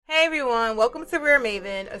everyone. Welcome to Rare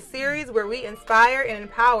Maven, a series where we inspire and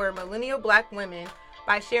empower millennial Black women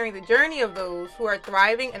by sharing the journey of those who are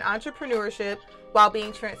thriving in entrepreneurship while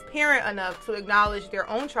being transparent enough to acknowledge their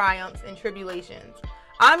own triumphs and tribulations.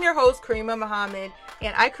 I'm your host, Karima Muhammad,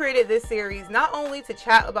 and I created this series not only to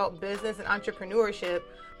chat about business and entrepreneurship,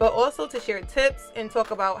 but also to share tips and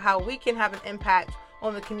talk about how we can have an impact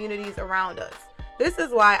on the communities around us. This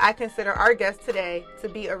is why I consider our guest today to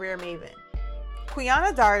be a Rare Maven.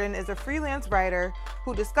 Quiana Darden is a freelance writer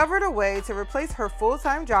who discovered a way to replace her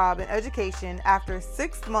full-time job in education after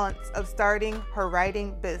 6 months of starting her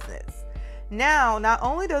writing business. Now, not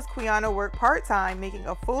only does Quiana work part-time making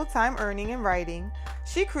a full-time earning in writing,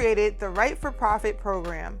 she created the Write for Profit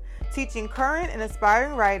program, teaching current and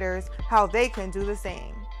aspiring writers how they can do the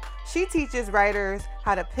same. She teaches writers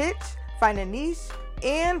how to pitch, find a niche,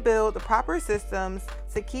 and build the proper systems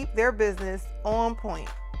to keep their business on point.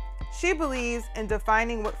 She believes in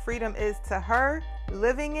defining what freedom is to her,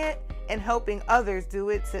 living it, and helping others do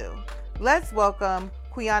it too. Let's welcome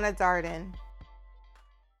Quiana Darden.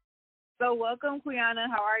 So welcome, Quiana.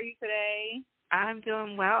 How are you today? I'm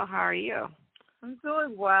doing well. How are you? I'm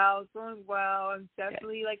doing well. I'm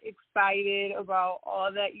definitely excited about all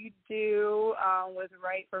that you do with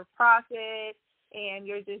Write for Profit and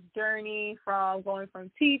your just journey from going from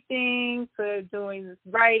teaching to doing this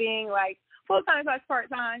writing, full-time /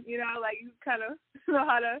 part-time, you kind of know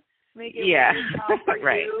how to make it work for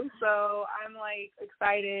right. you. So I'm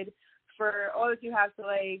excited for all that you have to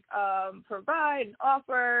provide and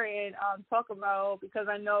offer and talk about, because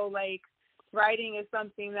I know writing is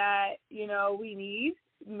something that, we need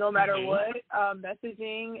no matter what.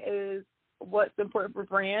 Messaging is what's important for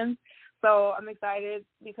brands. So I'm excited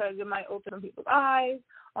because it might open people's eyes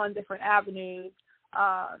on different avenues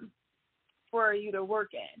for you to work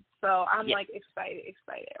in. So I'm excited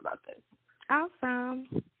about this. Awesome.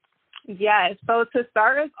 Yes. So to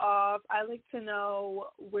start us off, I'd like to know,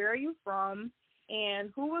 where are you from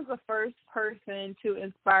and who was the first person to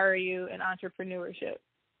inspire you in entrepreneurship?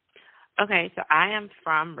 Okay, so I am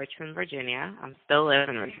from Richmond, Virginia. I'm still living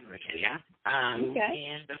in Richmond, Virginia. And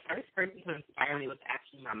the first person to inspire me was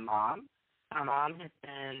actually my mom. My mom has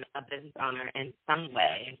been a business owner in some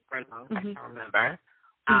way for as long as I can remember.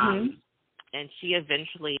 And she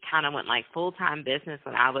eventually kind of went full-time business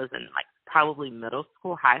when I was in probably middle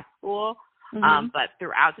school, high school. But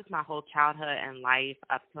throughout just my whole childhood and life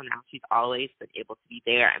up till now, she's always been able to be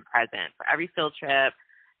there and present for every field trip,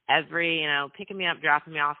 every, picking me up,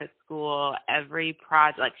 dropping me off at school, every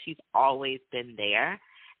project. She's always been there.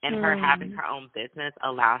 And her having her own business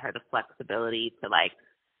allowed her the flexibility to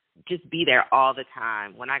just be there all the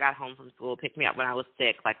time. When I got home from school, pick me up when I was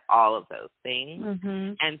sick, all of those things.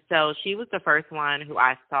 And so she was the first one who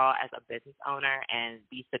I saw as a business owner and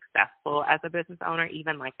be successful as a business owner,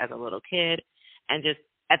 even as a little kid. And just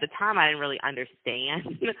at the time, I didn't really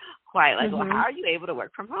understand quite well, how are you able to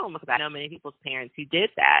work from home? Because I know many people's parents who did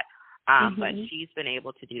that. But she's been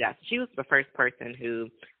able to do that. So she was the first person who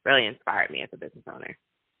really inspired me as a business owner.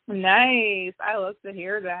 Nice. I love to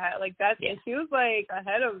hear that. She was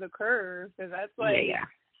ahead of the curve, because that's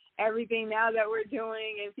everything now that we're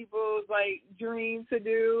doing and people's dream to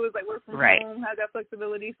do is work from home, have that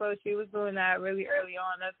flexibility. So she was doing that really early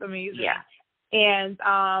on. That's amazing. Yeah. And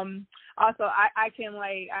also I can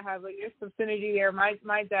I have there's some synergy there.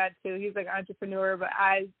 My dad too, he's an entrepreneur, but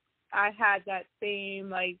I had that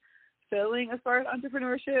same feeling as far as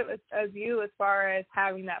entrepreneurship as you, as far as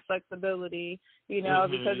having that flexibility, because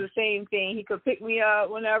the same thing, he could pick me up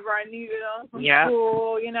whenever I needed him from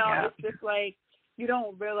school, It's just you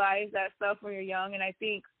don't realize that stuff when you're young. And I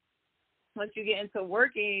think once you get into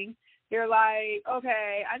working, you're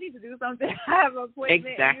okay, I need to do something. I have an appointment.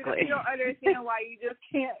 Exactly. You don't understand why you just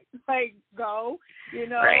can't go,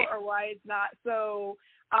 or why it's not so.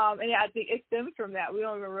 And I think it stems from that. We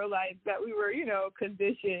don't even realize that we were,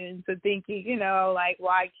 conditioned to thinking,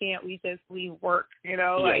 why can't we just leave work,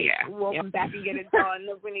 we'll come back and get it done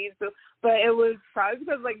if we need to. But it was probably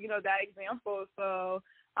because, that example. So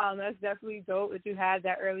that's definitely dope that you had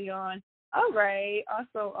that early on. All right.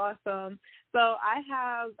 Awesome. So I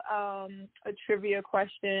have a trivia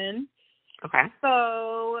question. Okay.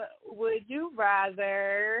 So would you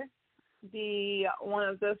rather be one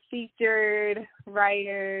of the featured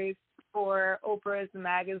writers for Oprah's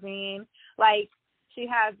magazine? She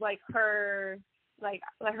has her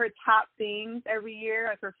her top things every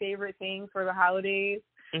year, her favorite things for the holidays.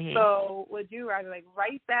 So would you rather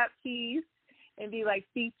write that piece and be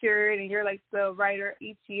featured and you're the writer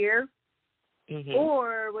each year?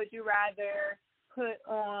 Or would you rather put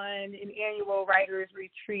on an annual writers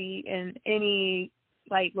retreat in any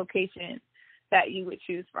location that you would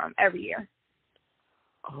choose from every year?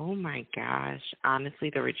 Oh, my gosh.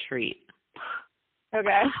 Honestly, the retreat.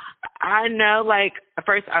 Okay. I know, like,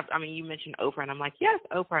 first, I mean, you mentioned Oprah, and I'm like, yes,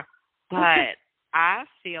 Oprah. But I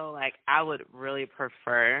feel like I would really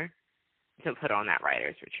prefer to put on that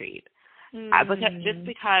writer's retreat.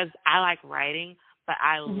 Because I like writing, but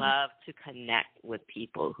I love to connect with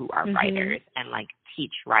people who are writers and, like,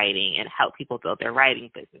 teach writing and help people build their writing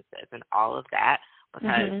businesses and all of that.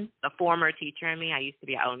 Because the former teacher in me, I used to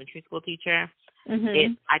be an elementary school teacher.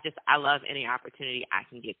 I love any opportunity I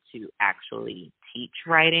can get to actually teach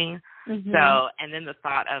writing. So, and then the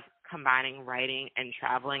thought of combining writing and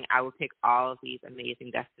traveling, I would pick all of these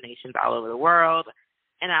amazing destinations all over the world,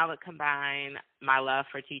 and I would combine my love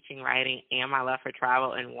for teaching writing and my love for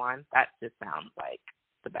travel in one. That just sounds like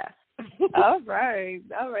the best. All right.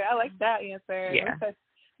 I like that answer. Yeah.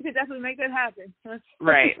 We could definitely make that happen.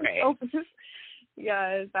 Right.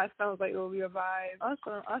 Yes, that sounds like it will be a vibe.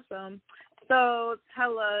 Awesome. So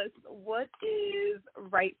tell us, what is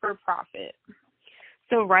Write for Profit?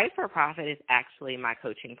 So Write for Profit is actually my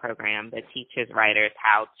coaching program that teaches writers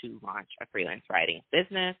how to launch a freelance writing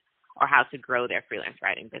business or how to grow their freelance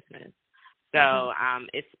writing business. So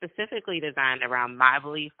it's specifically designed around my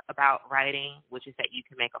belief about writing, which is that you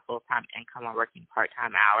can make a full-time income while working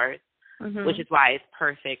part-time hours, which is why it's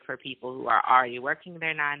perfect for people who are already working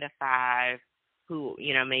their 9 to 5, who,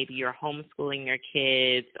 you know, maybe you're homeschooling your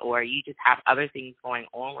kids, or you just have other things going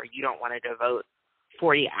on where you don't want to devote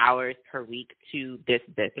 40 hours per week to this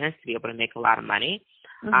business to be able to make a lot of money.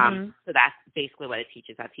 So that's basically what it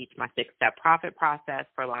teaches. I teach my 6-step profit process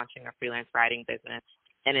for launching a freelance writing business,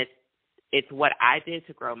 and it's what I did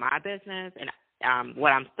to grow my business, and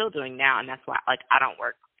what I'm still doing now, and that's why, like, I don't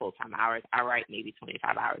work full-time hours. I write maybe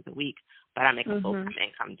 25 hours a week, but I make a full-time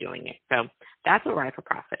income doing it. So that's what Write for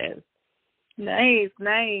Profit is. Nice.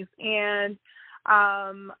 And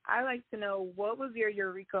I like to know, what was your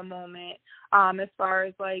eureka moment as far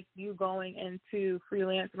as, like, you going into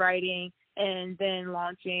freelance writing and then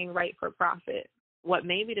launching Write for Profit? What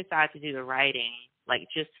made me decide to do the writing, like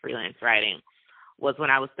just freelance writing, was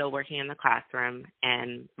when I was still working in the classroom,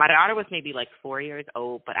 and my daughter was maybe like 4 years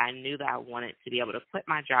old, but I knew that I wanted to be able to quit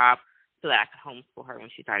my job so that I could homeschool her when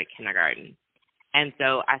she started kindergarten. And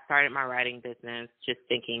so I started my writing business just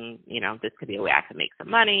thinking, you know, this could be a way I could make some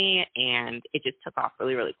money, and it just took off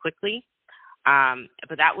really, really quickly.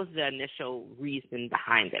 But that was the initial reason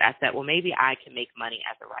behind it. I said, well, maybe I can make money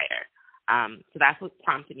as a writer. So that's what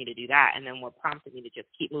prompted me to do that. And then what prompted me to just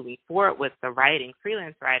keep moving forward with the writing,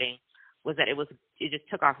 freelance writing, was that it just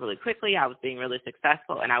took off really quickly. I was being really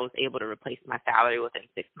successful, and I was able to replace my salary within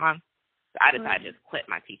 6 months. So I decided to just quit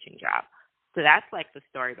my teaching job. So that's like the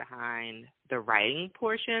story behind the writing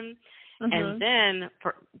portion. And then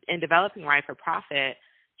in developing Write for Profit,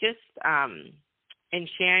 just in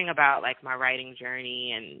sharing about like my writing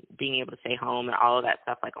journey and being able to stay home and all of that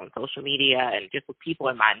stuff, like on social media and just with people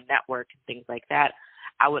in my network and things like that,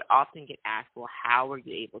 I would often get asked, well, how were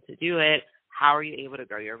you able to do it? How are you able to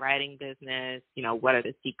grow your writing business? You know, what are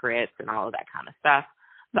the secrets and all of that kind of stuff?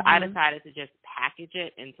 So I decided to just package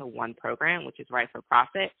it into one program, which is Write for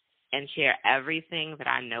Profit, and share everything that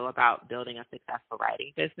I know about building a successful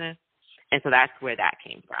writing business. And so that's where that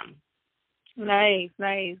came from. Nice.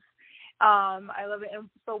 I love it. And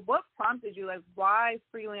so what prompted you? Like, why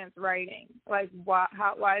freelance writing? Like,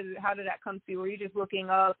 how did that come to you? Were you just looking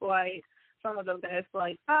up, like, some of the best,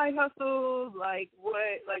 like, side hustles? Like,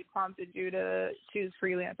 what, like, prompted you to choose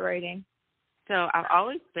freelance writing? So I've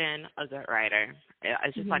always been a good writer.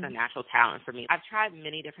 It's just like a natural talent for me. I've tried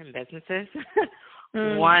many different businesses.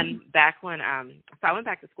 One, back when, so I went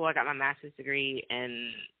back to school. I got my master's degree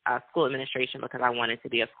in school administration because I wanted to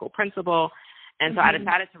be a school principal. And so I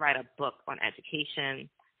decided to write a book on education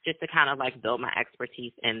just to kind of like build my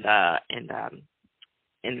expertise in the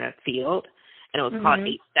field. And it was called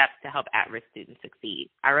 8 Steps to Help At-Risk Students Succeed.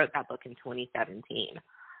 I wrote that book in 2017.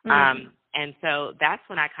 And so that's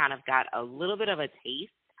when I kind of got a little bit of a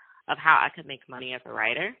taste of how I could make money as a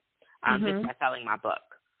writer just by selling my book.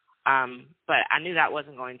 But I knew that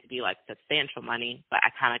wasn't going to be like substantial money, but I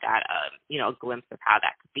kind of got a glimpse of how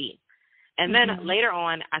that could be. And then later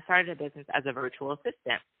on, I started a business as a virtual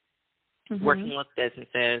assistant, working with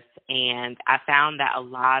businesses, and I found that a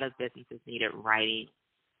lot of businesses needed writing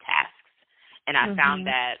tasks. And I found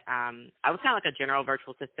that I was kind of like a general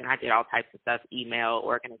virtual assistant. I did all types of stuff, email,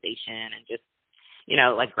 organization, and just,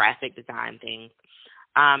 like graphic design things.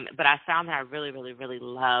 But I found that I really, really, really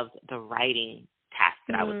loved the writing task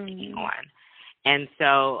that I was taking on. And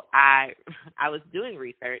so I was doing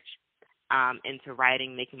research into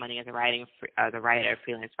writing, making money as a writer,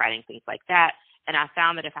 freelance writing, things like that. And I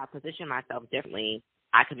found that if I position myself differently,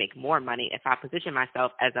 I could make more money. If I position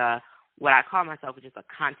myself as what I call myself, which is a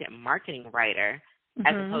content marketing writer,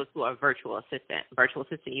 as opposed to a virtual assistant. Virtual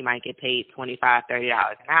assistant, you might get paid $25, $30 an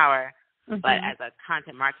hour, but as a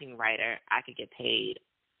content marketing writer, I could get paid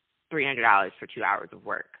 $300 for 2 hours of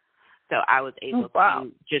work. So I was able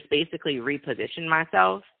to just basically reposition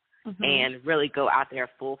myself and really go out there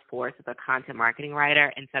full force as a content marketing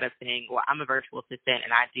writer instead of saying, well, I'm a virtual assistant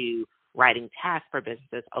and I do writing tasks for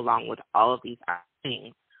businesses along with all of these other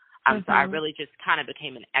things. So I really just kind of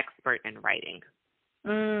became an expert in writing.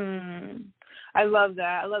 I love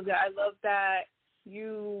that. I love that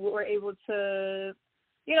you were able to,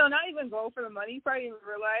 not even go for the money. You probably didn't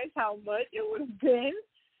realize how much it would have been.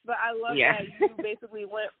 But I love that you basically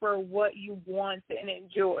went for what you wanted and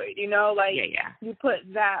enjoyed, you put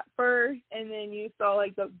that first, and then you saw,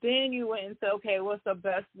 then you went and said, okay, what's the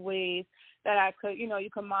best ways that I could, you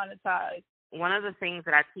can monetize. One of the things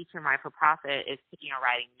that I teach in my for-profit is picking a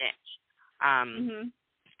writing niche.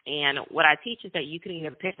 And what I teach is that you can either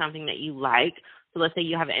pick something that you like. So let's say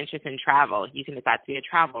you have an interest in travel. You can decide to be a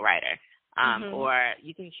travel writer. Or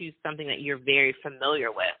you can choose something that you're very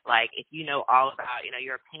familiar with. Like if you know all about,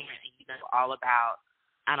 you're a parent and you know all about,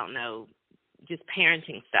 I don't know, just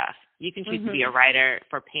parenting stuff. You can choose to be a writer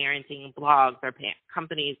for parenting blogs or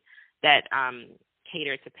companies that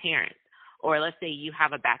cater to parents. Or let's say you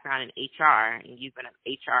have a background in HR and you've been an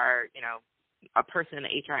HR, a person in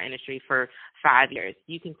the HR industry for 5 years.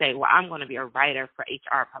 You can say, well, I'm going to be a writer for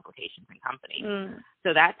HR publications and companies.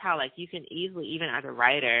 So that's how, you can easily, even as a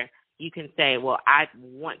writer, you can say, well, I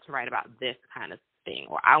want to write about this kind of thing,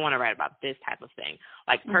 or I want to write about this type of thing.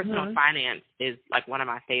 Personal finance is one of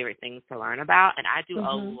my favorite things to learn about, and I do a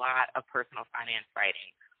lot of personal finance writing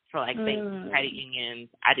for banks and credit unions.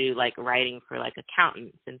 I do writing for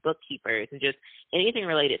accountants and bookkeepers and just anything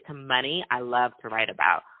related to money. I love to write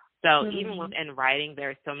about. So even within writing, there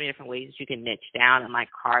are so many different ways that you can niche down and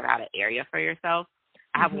carve out an area for yourself.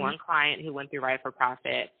 I have one client who went through Write for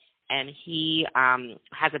Profit, and he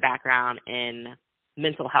has a background in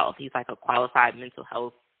mental health. He's a qualified mental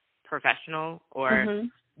health professional or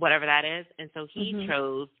whatever that is. And so he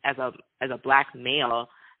chose as a Black male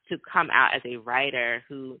to come out as a writer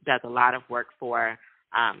who does a lot of work for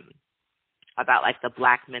about the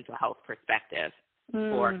Black mental health perspective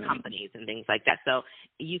for companies and things like that. So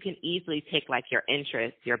you can easily take your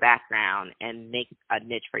interest, your background, and make a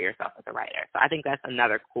niche for yourself as a writer. So I think that's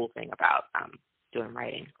another cool thing about doing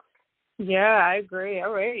writing. Yeah, I agree.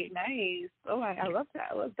 All right, nice. Oh, I love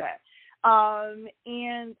that.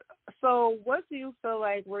 And so what do you feel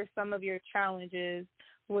were some of your challenges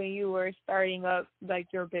when you were starting up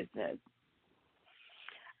your business?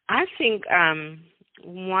 I think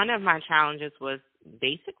one of my challenges was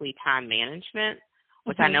basically time management,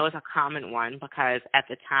 which I know is a common one because at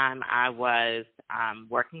the time I was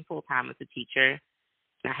working full-time as a teacher,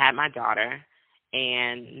 and I had my daughter,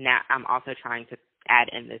 and now I'm also trying to add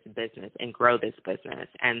in this business and grow this business.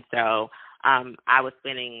 And so I was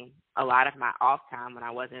spending a lot of my off time when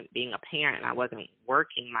I wasn't being a parent and I wasn't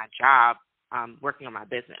working my job, working on my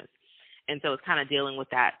business. And so it's kind of dealing with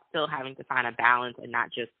that, still having to find a balance and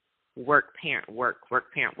not just work, parent, work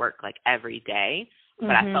every day.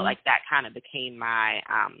 But I felt that kind of became my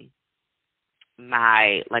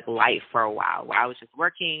my life for a while, where I was just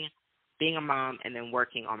working, being a mom, and then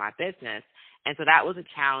working on my business. And so that was a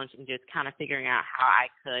challenge in just kind of figuring out how I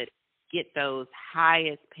could get those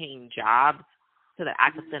highest paying jobs so that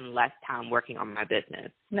I could spend less time working on my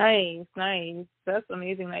business. Nice. That's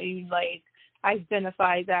amazing that you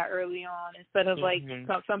identified that early on instead of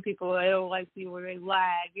some people, they don't people where they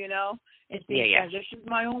lag, and think that this is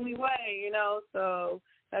my only way, So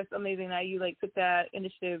that's amazing that you took that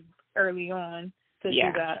initiative early on to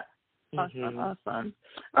do that. Awesome.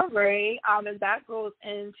 All right. And that goes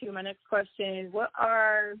into my next question. What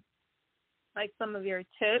are some of your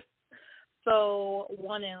tips? So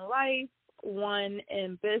one in life, one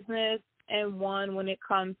in business, and one when it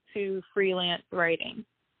comes to freelance writing.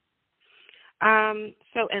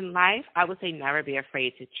 So in life, I would say never be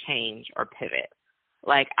afraid to change or pivot.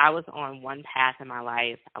 I was on one path in my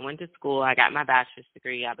life. I went to school. I got my bachelor's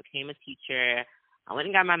degree. I became a teacher. I went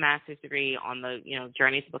and got my master's degree on the,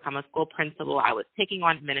 journey to become a school principal. I was taking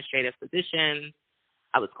on administrative positions.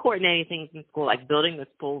 I was coordinating things in school, building this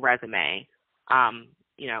full resume, on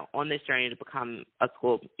this journey to become a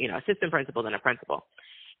school, assistant principal and a principal.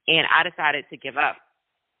 And I decided to give up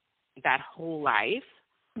that whole life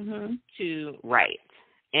to write.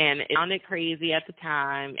 And it sounded crazy at the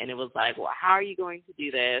time. And it was well, how are you going to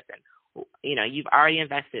do this? And, you've already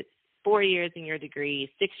invested 4 years in your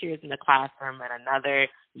degree, 6 years in the classroom, and another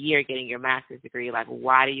year getting your master's degree. Like,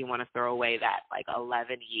 why do you want to throw away that,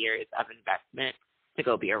 11 years of investment to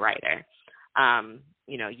go be a writer?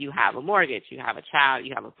 You have a mortgage, you have a child,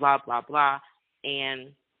 you have a blah, blah, blah.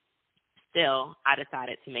 And still, I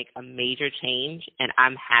decided to make a major change, and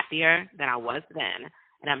I'm happier than I was then.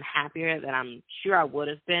 And I'm happier than I'm sure I would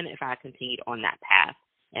have been if I continued on that path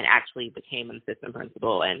and actually became an assistant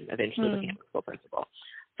principal and eventually became a school principal.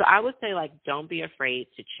 So I would say, don't be afraid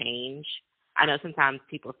to change. I know sometimes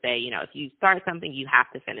people say, if you start something, you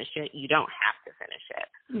have to finish it. You don't have to finish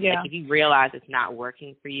it. Yeah. If you realize it's not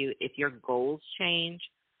working for you, if your goals change,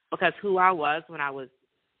 because who I was when I was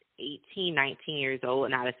 18, 19 years old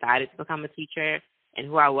and I decided to become a teacher, and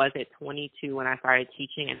who I was at 22 when I started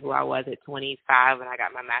teaching, and who I was at 25 when I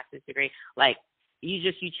got my master's degree,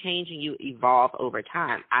 you change and you evolve over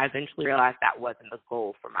time. I eventually realized that wasn't the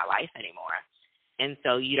goal for my life anymore. And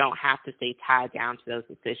so you don't have to stay tied down to those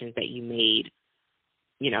decisions that you made,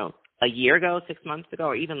 a year ago, 6 months ago,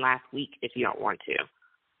 or even last week if you don't want to.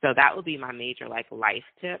 So that would be my major, life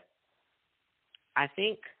tip. I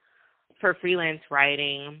think for freelance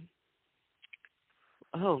writing,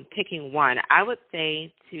 picking one, I would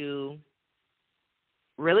say to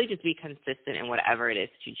really just be consistent in whatever it is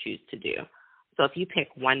you choose to do. So if you pick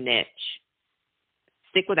one niche,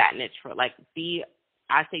 stick with that niche for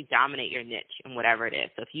dominate your niche in whatever it is.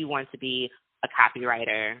 So if you want to be a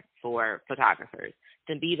copywriter for photographers,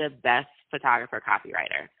 then be the best photographer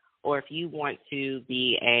copywriter. Or if you want to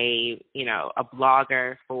be a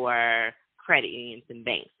blogger for credit unions and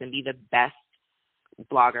banks, then be the best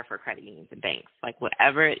blogger for credit unions and banks.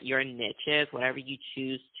 Whatever your niche is, whatever you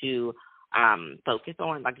choose to focus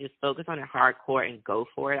on, just focus on it hardcore and go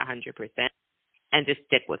for it 100% and just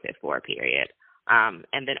stick with it for a period.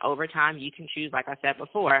 And then over time, you can choose, like I said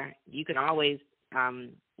before, you can always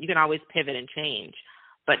pivot and change,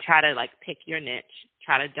 but try to pick your niche,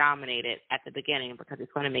 try to dominate it at the beginning because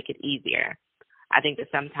it's going to make it easier. I think that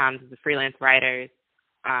sometimes as freelance writers,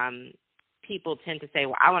 people tend to say,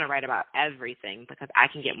 well, I want to write about everything because I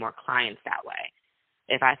can get more clients that way.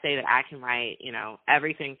 If I say that I can write,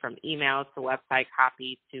 everything from emails to website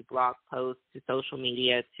copy to blog posts to social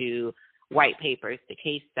media to white papers to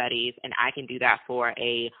case studies, and I can do that for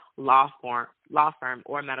a law firm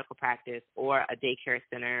or medical practice or a daycare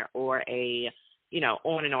center or a,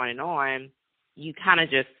 on and on and on, you kind of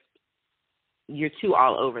you're too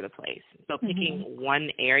all over the place. So picking one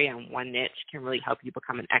area and one niche can really help you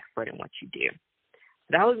become an expert in what you do.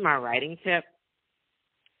 So that was my writing tip.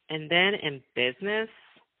 And then in business,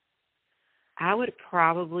 I would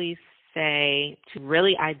probably say to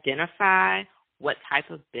really identify what type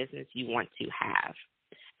of business you want to have.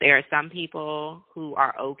 There are some people who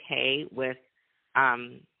are okay with,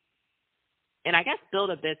 and I guess build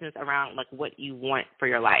a business around what you want for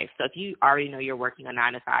your life. So if you already know you're working a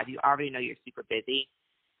 9 to 5, you already know you're super busy,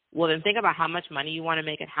 well then think about how much money you want to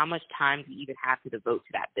make and how much time you even have to devote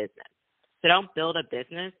to that business. So don't build a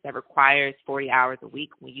business that requires 40 hours a week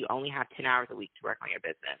when you only have 10 hours a week to work on your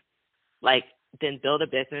business. Then build a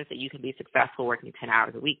business that you can be successful working 10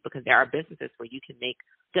 hours a week, because there are businesses where you can make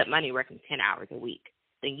good money working 10 hours a week.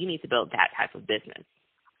 Then you need to build that type of business.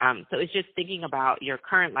 So it's just thinking about your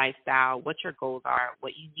current lifestyle, what your goals are,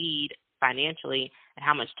 what you need financially, and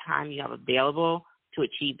how much time you have available to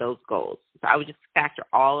achieve those goals. So I would just factor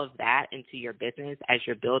all of that into your business as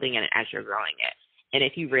you're building it and as you're growing it. And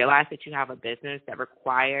if you realize that you have a business that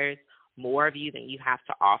requires more of you than you have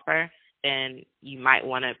to offer, then you might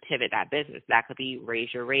want to pivot that business. That could be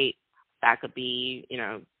raise your rate. That could be,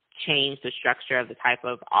 change the structure of the type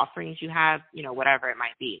of offerings you have, whatever it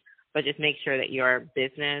might be. But just make sure that your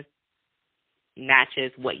business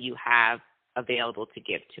matches what you have available to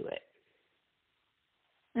give to it.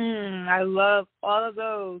 I love all of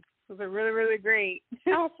those. Those are really, really great.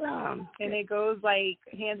 Awesome. And it goes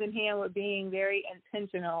hand in hand with being very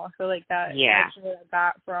intentional. I feel like that's what I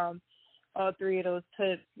got from all three of those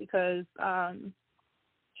tips, because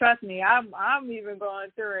trust me, I'm even going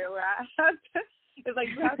through it where I have to,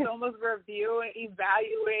 it's you have to almost review and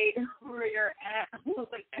evaluate where you're at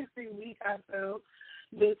almost every week. I feel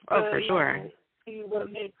this. For sure. See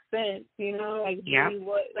what makes sense, see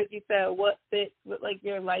what, like you said, what fits with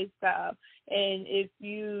your lifestyle. And if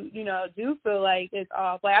you do feel like it's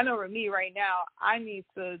off, I know for me right now, I need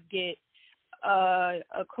to get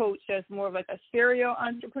a coach that's more of a serial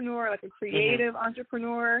entrepreneur, a creative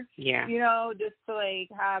entrepreneur. Yeah. Just to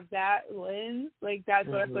have that lens, that's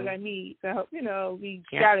what I need to help. We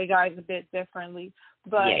strategize a bit differently,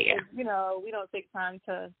 but if, we don't take time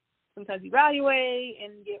to sometimes evaluate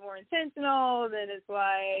and get more intentional, then it's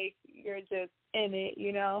you're just in it,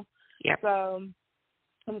 Yep. So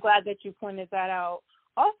I'm glad that you pointed that out.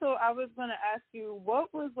 Also, I was going to ask you,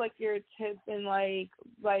 what was, like, your tips in, like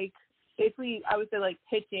basically, I would say, like,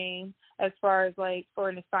 pitching as far as, like, for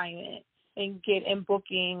an assignment and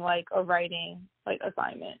booking, like, a writing, like,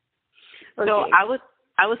 assignment? So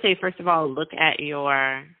I would say, first of all, look at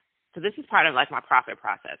so this is part of, like, my profit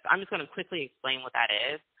process. I'm just going to quickly explain what that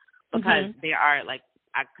is, because they are, like,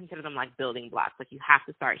 I consider them like building blocks. Like, you have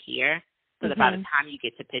to start here so that by the time you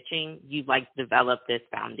get to pitching, you've, like, developed this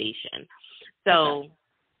foundation. So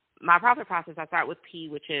my profit process, I start with P,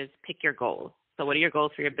 which is pick your goals. So what are your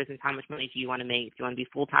goals for your business? How much money do you want to make? Do you want to be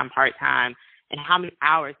full-time, part-time? And how many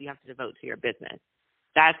hours do you have to devote to your business?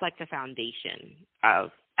 That's, like, the foundation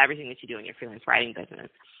of everything that you do in your freelance writing business.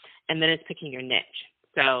 And then it's picking your niche.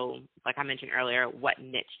 So, like I mentioned earlier, what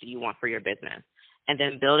niche do you want for your business? And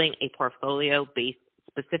then building a portfolio based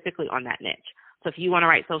specifically on that niche. So if you want to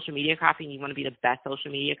write social media copy and you want to be the best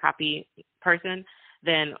social media copy person,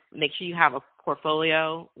 then make sure you have a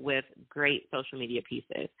portfolio with great social media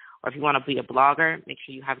pieces. Or if you want to be a blogger, make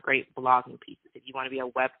sure you have great blogging pieces. If you want to be a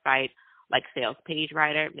website, like, sales page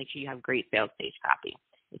writer, make sure you have great sales page copy.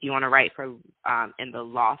 If you want to write for in the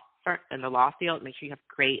law field, make sure you have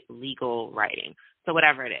great legal writing. So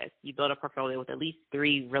whatever it is, you build a portfolio with at least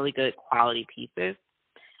 3 really good quality pieces,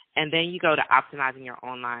 and then you go to optimizing your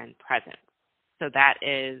online presence. So that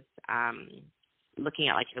is looking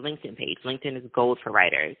at, like, your LinkedIn page. LinkedIn is gold for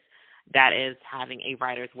writers. That is having a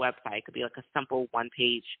writer's website. It could be like a simple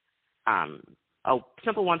one-page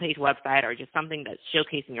website, or just something that's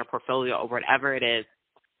showcasing your portfolio or whatever it is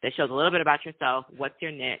that shows a little bit about yourself, what's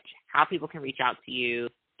your niche, how people can reach out to you,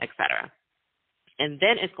 etc. And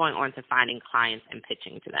then it's going on to finding clients and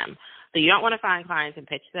pitching to them. So you don't want to find clients and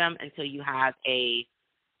pitch them until you have a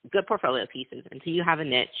good portfolio of pieces, until you have a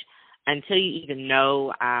niche, until you even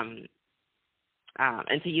know,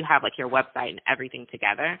 until you have, like, your website and everything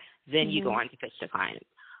together. Then you go on to pitch to clients.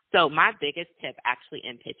 So my biggest tip actually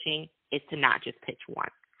in pitching is to not just pitch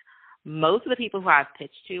once. Most of the people who I've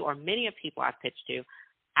pitched to, or many of the people I've pitched to,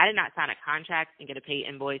 I did not sign a contract and get a paid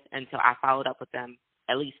invoice until I followed up with them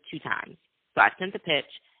at least 2 times. So I sent the pitch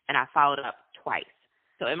and I followed up twice.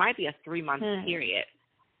 So it might be a 3-month period.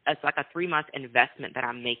 It's like a 3-month investment that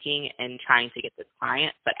I'm making in trying to get this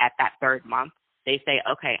client. But at that 3rd month, they say,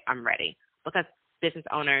 okay, I'm ready. Because business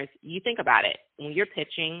owners, you think about it. When you're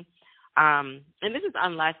pitching, and this is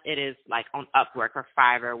unless it is like on Upwork or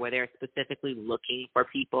Fiverr where they're specifically looking for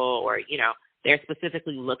people, or, you know, they're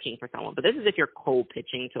specifically looking for someone. But this is if you're cold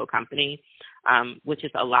pitching to a company, which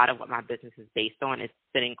is a lot of what my business is based on, is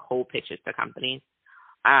sending cold pitches to companies.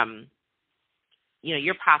 You know,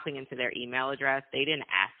 you're popping into their email address. They didn't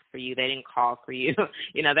ask for you. They didn't call for you.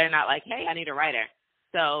 You know, they're not like, hey, I need a writer.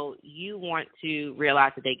 So you want to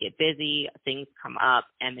realize that they get busy, things come up,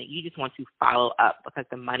 and that you just want to follow up because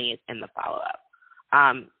the money is in the follow-up.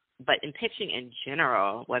 But in pitching in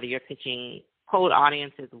general, whether you're pitching cold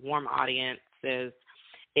audiences, warm audiences,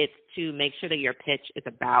 it's to make sure that your pitch is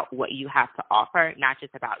about what you have to offer, not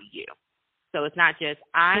just about you. So it's not just,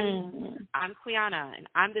 I'm Quiana, and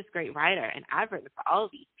I'm this great writer, and I've written for all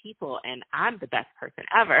of these people, and I'm the best person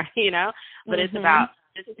ever, you know? But it's about,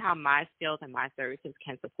 this is how my skills and my services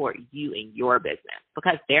can support you in your business.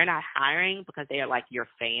 Because they're not hiring because they are like your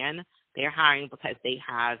fan. They're hiring because they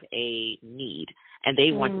have a need, and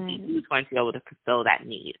they want to see who's going to be able to fulfill that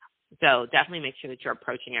need. So definitely make sure that you're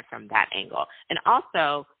approaching it from that angle. And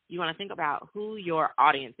also, you want to think about who your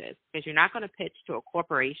audience is, because you're not going to pitch to a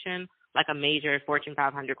corporation like a major Fortune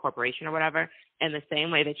 500 corporation or whatever, in the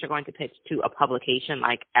same way that you're going to pitch to a publication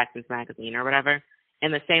like Essence Magazine or whatever,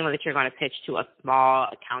 in the same way that you're going to pitch to a small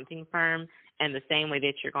accounting firm, and the same way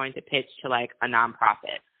that you're going to pitch to like a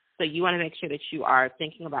nonprofit. So you want to make sure that you are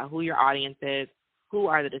thinking about who your audience is, who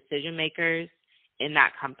are the decision makers in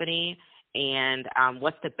that company, and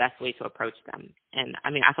what's the best way to approach them. And I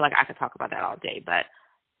mean, I feel like I could talk about that all day, but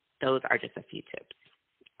those are just a few tips.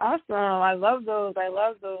 Awesome. I love those. And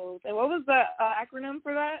what was the acronym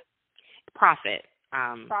for that? Profit.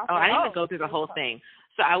 Profit. I didn't even go through the whole thing.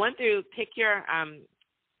 So I went through pick your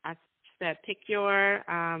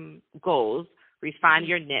goals, refine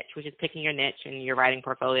your niche, which is picking your niche in your writing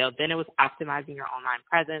portfolio. Then it was optimizing your online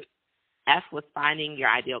presence. F was finding your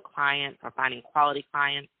ideal client or finding quality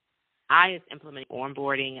clients. I is implementing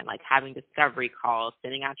onboarding and like having discovery calls,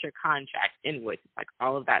 sending out your contracts, invoices, like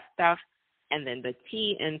all of that stuff. And then the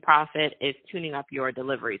T in profit is tuning up your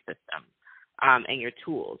delivery system and your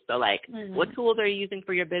tools. So like what tools are you using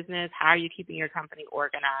for your business? How are you keeping your company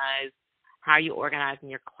organized? How are you organizing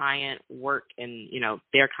your client work and, you know,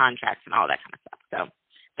 their contracts and all that kind of stuff. So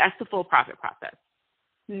that's the full profit process.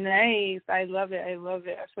 Nice. I love it. I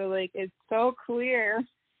feel like it's so clear.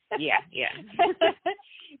 Yeah.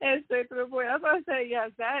 And straight to the point. That's what I said.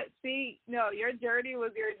 Yes, your journey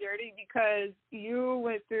was your journey because you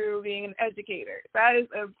went through being an educator. That is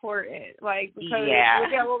important. Like, because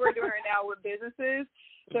look at what we're doing right now with businesses.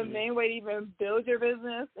 The main way to even build your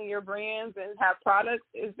business and your brands and have products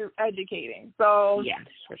is through educating. So, yeah,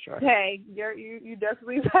 for sure. Hey, you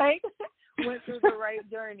definitely went through the right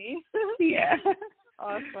journey. Yeah.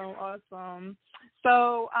 Awesome.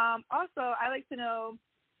 So, also, I like to know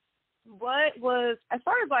what was, as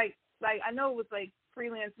far as like I know with like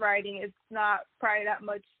freelance writing, it's not probably that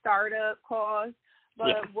much startup cost,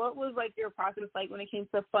 but what was like your process like when it came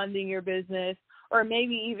to funding your business, or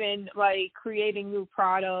maybe even like creating new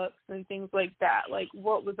products and things like that? Like,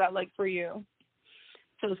 what was that like for you?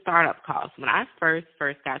 So startup costs. When I first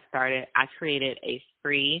got started, I created a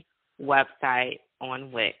free website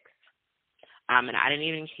on Wix. And I didn't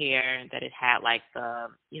even care that it had like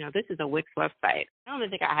this is a Wix website. I don't even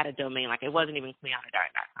think I had a domain. Like, it wasn't even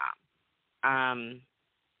cleanonthedark.com.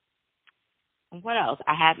 What else?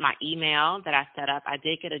 I had my email that I set up. I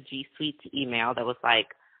did get a G Suite email that was like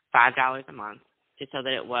 $5 a month, just so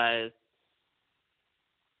that it was.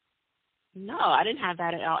 No, I didn't have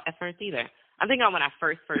that at first either. I'm thinking when I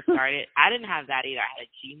first started, I didn't have that either. I had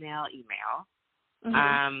a Gmail email.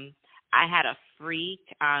 Mm-hmm. I had a free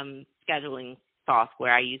scheduling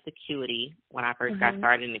software. I used Acuity when I first got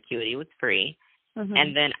started, and Acuity was free. Mm-hmm.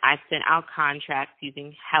 And then I sent out contracts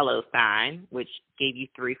using HelloSign, which gave you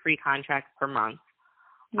 3 free contracts per month.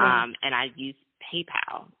 And I used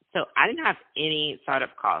PayPal. So I didn't have any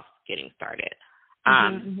startup costs getting started.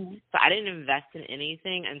 So I didn't invest in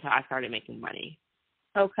anything until I started making money.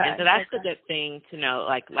 Okay. And so that's the good thing to know.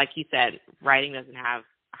 Like you said, writing doesn't have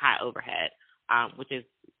high overhead, which is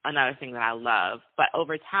another thing that I love. But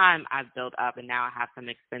over time, I've built up, and now I have some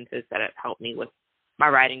expenses that have helped me with my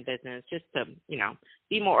writing business, just to,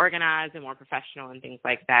 be more organized and more professional and things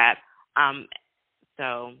like that.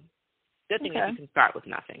 So good thing that you can start with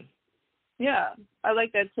nothing. Yeah, I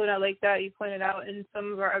like that too, and I like that you pointed out, and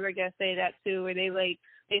some of our other guests say that too, where they like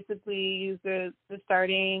basically use the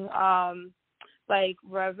starting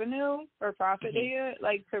revenue or profit they get,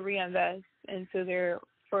 like, to reinvest into their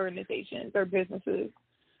organizations or businesses.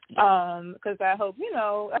 Because I hope,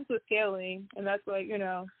 that's what scaling, and that's what you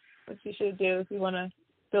should do if you want to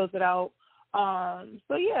build it out.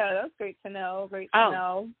 So yeah, that's great to know.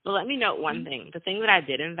 Well, let me note one thing. The thing that I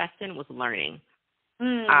did invest in was learning.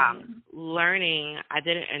 Learning, I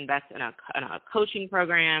did invest in a coaching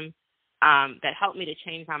program that helped me to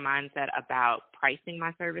change my mindset about pricing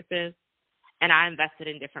my services. And I invested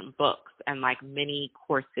in different books and like mini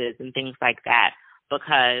courses and things like that,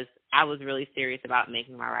 because I was really serious about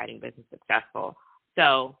making my writing business successful.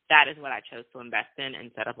 So that is what I chose to invest in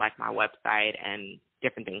instead of like my website and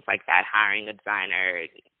different things like that, hiring a designer,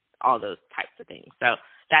 all those types of things. So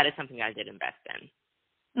that is something I did invest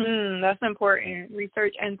in. That's important.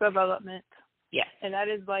 Research and development. Yes. And that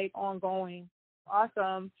is like ongoing.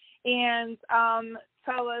 Awesome. And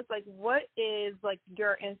tell us, like, what is like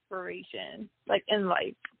your inspiration, like, in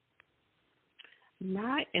life?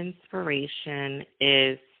 My inspiration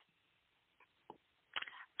is,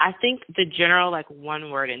 I think the general, like, one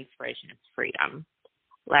word inspiration is freedom.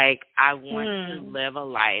 Like, I want to live a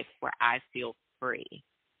life where I feel free.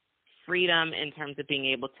 Freedom in terms of being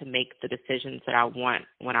able to make the decisions that I want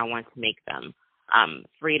when I want to make them.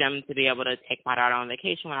 Freedom to be able to take my daughter on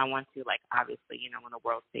vacation when I want to, like, obviously, when the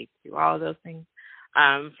world's safe to do all of those things.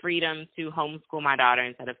 Freedom to homeschool my daughter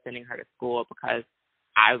instead of sending her to school because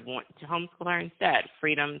I want to homeschool her instead.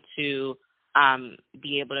 Freedom to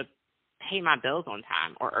be able to pay my bills on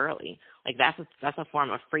time or early. Like, that's a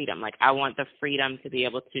form of freedom. Like, I want the freedom to be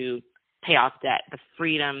able to pay off debt, the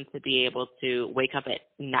freedom to be able to wake up at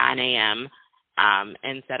 9 a.m.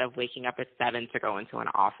 Instead of waking up at 7 to go into an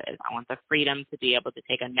office. I want the freedom to be able to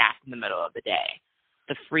take a nap in the middle of the day,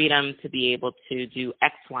 the freedom to be able to do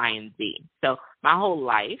X, Y, and Z. So my whole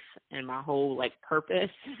life and my whole, like, purpose,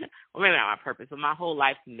 well, maybe not my purpose, but my whole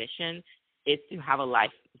life's mission is to have a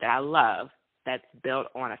life that I love that's built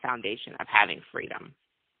on a foundation of having freedom.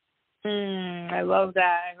 I love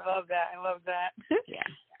that. Yeah.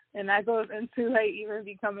 And that goes into, like, even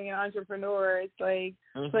becoming an entrepreneur. It's like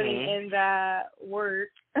putting in that work.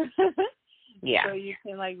 Yeah. So you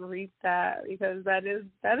can, like, reach that, because that is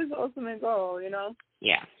the ultimate goal,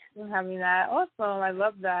 Yeah. And having that. Awesome. I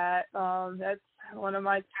love that. That's one of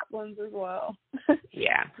my top ones as well.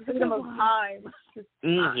 Yeah. Freedom of time.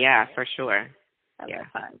 Yeah, for sure. Yeah.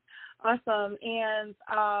 Time. Awesome. And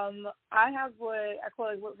I have what I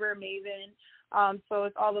call what We're Maven. So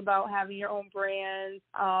it's all about having your own brand,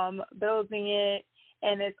 building it,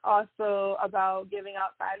 and it's also about giving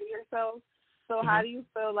outside of yourself. So how do you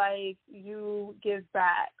feel like you give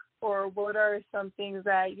back, or what are some things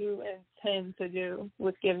that you intend to do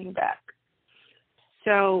with giving back?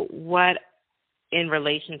 So what, in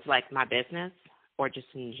relation to like my business or just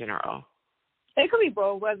in general? It could be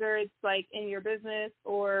both, whether it's like in your business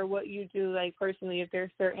or what you do like personally, if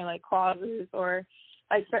there's certain like causes or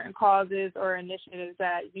like certain causes or initiatives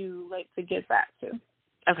that you like to give back to.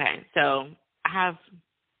 Okay, so I have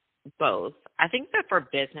both. I think that for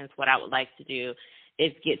business, what I would like to do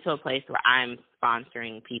is get to a place where I'm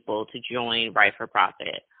sponsoring people to join Right for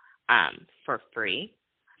Profit for free,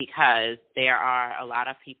 because there are a lot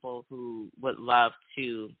of people who would love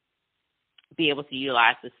to be able to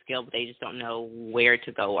utilize the skill, but they just don't know where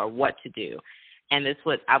to go or what to do. And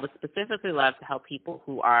I would specifically love to help people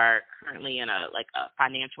who are currently in a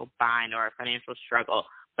financial bind or a financial struggle,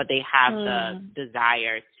 but they have the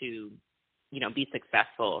desire to, be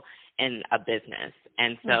successful in a business.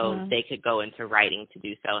 And so they could go into writing to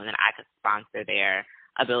do so, and then I could sponsor their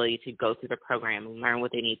ability to go through the program and learn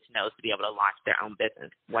what they need to know to be able to launch their own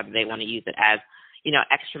business, whether they want to use it as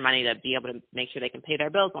extra money to be able to make sure they can pay their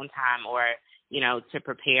bills on time, or, to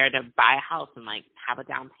prepare to buy a house and have a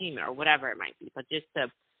down payment or whatever it might be. But just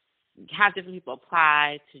to have different people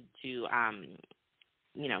apply to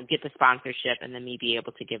get the sponsorship, and then me be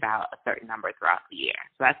able to give out a certain number throughout the year.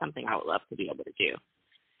 So that's something I would love to be able to do.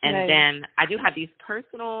 And then I do have these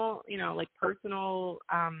personal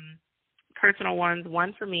ones.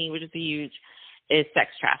 One for me, which is huge, is sex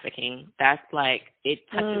trafficking. That's it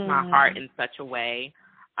touches my heart in such a way,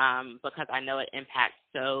 because I know it impacts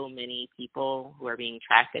so many people who are being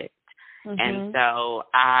trafficked. And so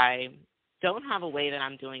I don't have a way that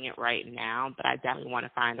I'm doing it right now, but I definitely want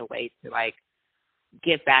to find a way to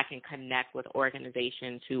give back and connect with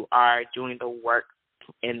organizations who are doing the work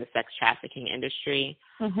in the sex trafficking industry.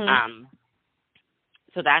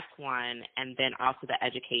 So that's one. And then also the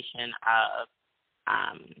education of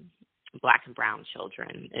Black and brown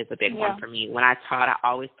children is a big one for me. When I taught, I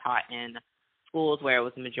always taught in schools where it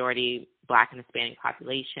was a majority Black and Hispanic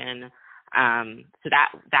population. So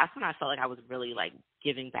that's when I felt like I was really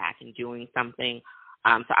giving back and doing something.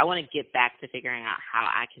 So I want to get back to figuring out how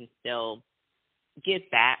I can still give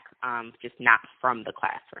back, just not from the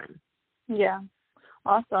classroom. Yeah.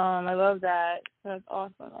 Awesome. I love that. That's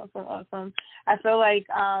awesome. Awesome. I feel like,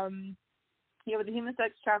 with the human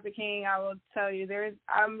sex trafficking, I will tell you,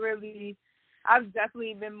 I've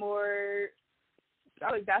definitely been more,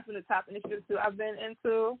 that's one of the top initiatives too I've been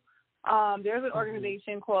into. There's an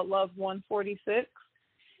organization called Love 146,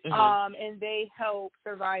 and they help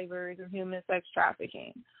survivors of human sex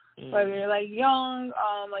trafficking. Whether they're young,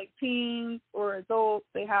 teens or adults,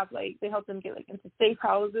 they help them get into safe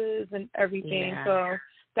houses and everything. Yeah. So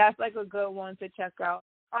that's a good one to check out.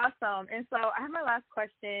 Awesome. And so I have my last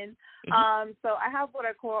question. So I have what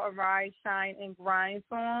I call a Rise, Shine, and Grind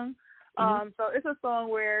song. So it's a song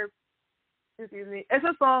where, if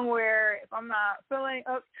I'm not feeling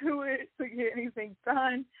up to it to get anything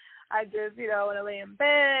done, I just, want to lay in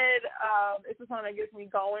bed. It's a song that gets me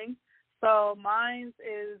going. So mine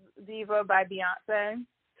is Diva by Beyonce.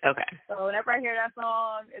 Okay. So whenever I hear that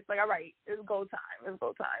song, it's all right, it's go time.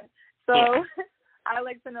 So I'd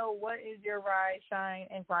like to know, what is your Rise, Shine,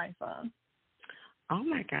 and Grind song? Oh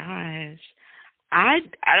my gosh. I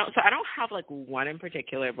don't have one in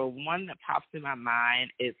particular, but one that pops in my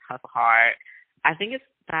mind is Hustle Hard. I think it's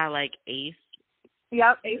by Ace.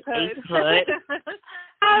 Yep, Ace Hood. Ace Hood.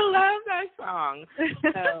 I love that song.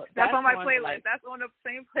 So that's on my playlist. That's on the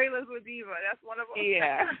same playlist with Diva. That's one of them.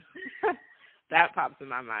 Yeah. That pops in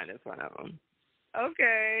my mind as one of them.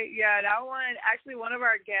 Okay. Yeah, that one, actually one of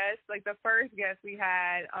our guests, the first guest we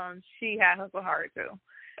had, she had Hustle Hard too.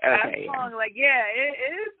 Okay. That song,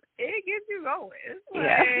 it gets you going. It's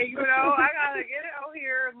I gotta get it out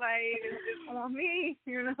here. It's on me,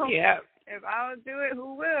 Yeah. If I don't do it,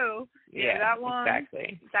 who will? Yeah, that one.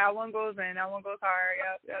 Exactly. That one goes in. That one goes hard.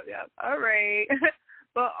 Yep. All right.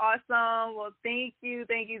 But awesome. Well, thank you,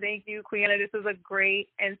 Quiana. This was a great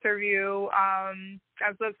interview. I'm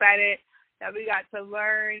so excited that we got to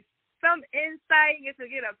learn some insight, get to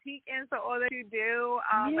get a peek into all that you do.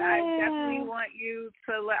 I definitely want you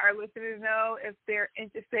to let our listeners know if they're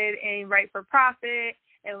interested in Right for Profit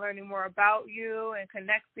and learning more about you and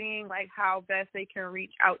connecting, how best they can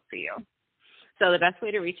reach out to you. So the best way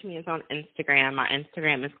to reach me is on Instagram. My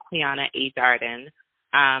Instagram is Quiana A. Darden.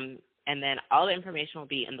 And then all the information will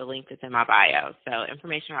be in the link that's in my bio. So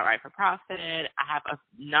information about Write for Profit. I have a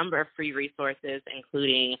number of free resources,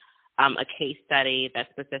 including a case study that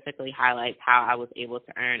specifically highlights how I was able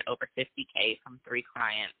to earn over $50K from 3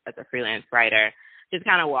 clients as a freelance writer, just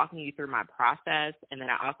kind of walking you through my process. And then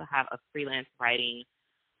I also have a freelance writing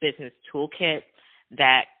business toolkit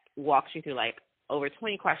that walks you through like over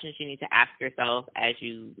 20 questions you need to ask yourself as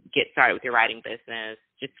you get started with your writing business,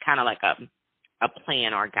 just kind of like a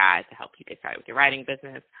plan or a guide to help you get started with your writing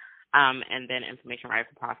business, and then information on Write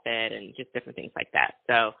for Profit and just different things like that.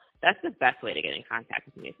 So that's the best way to get in contact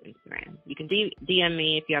with me is Instagram. You can DM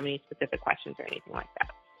me if you have any specific questions or anything like that.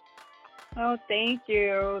 Oh, thank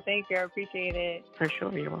you. Thank you. I appreciate it. For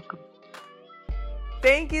sure. You're welcome.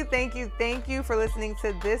 Thank you for listening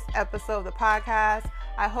to this episode of the podcast.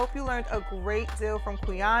 I hope you learned a great deal from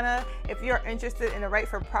Quiana. If you're interested in the Write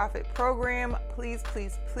for Profit program, please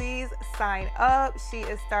sign up. She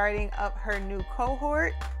is starting up her new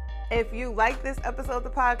cohort. If you like this episode of the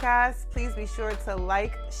podcast, please be sure to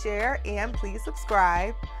like, share, and please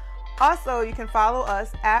subscribe. Also, you can follow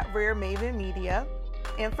us at Rare Maven Media.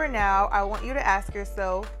 And for now, I want you to ask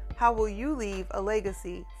yourself, how will you leave a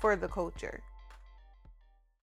legacy for the culture?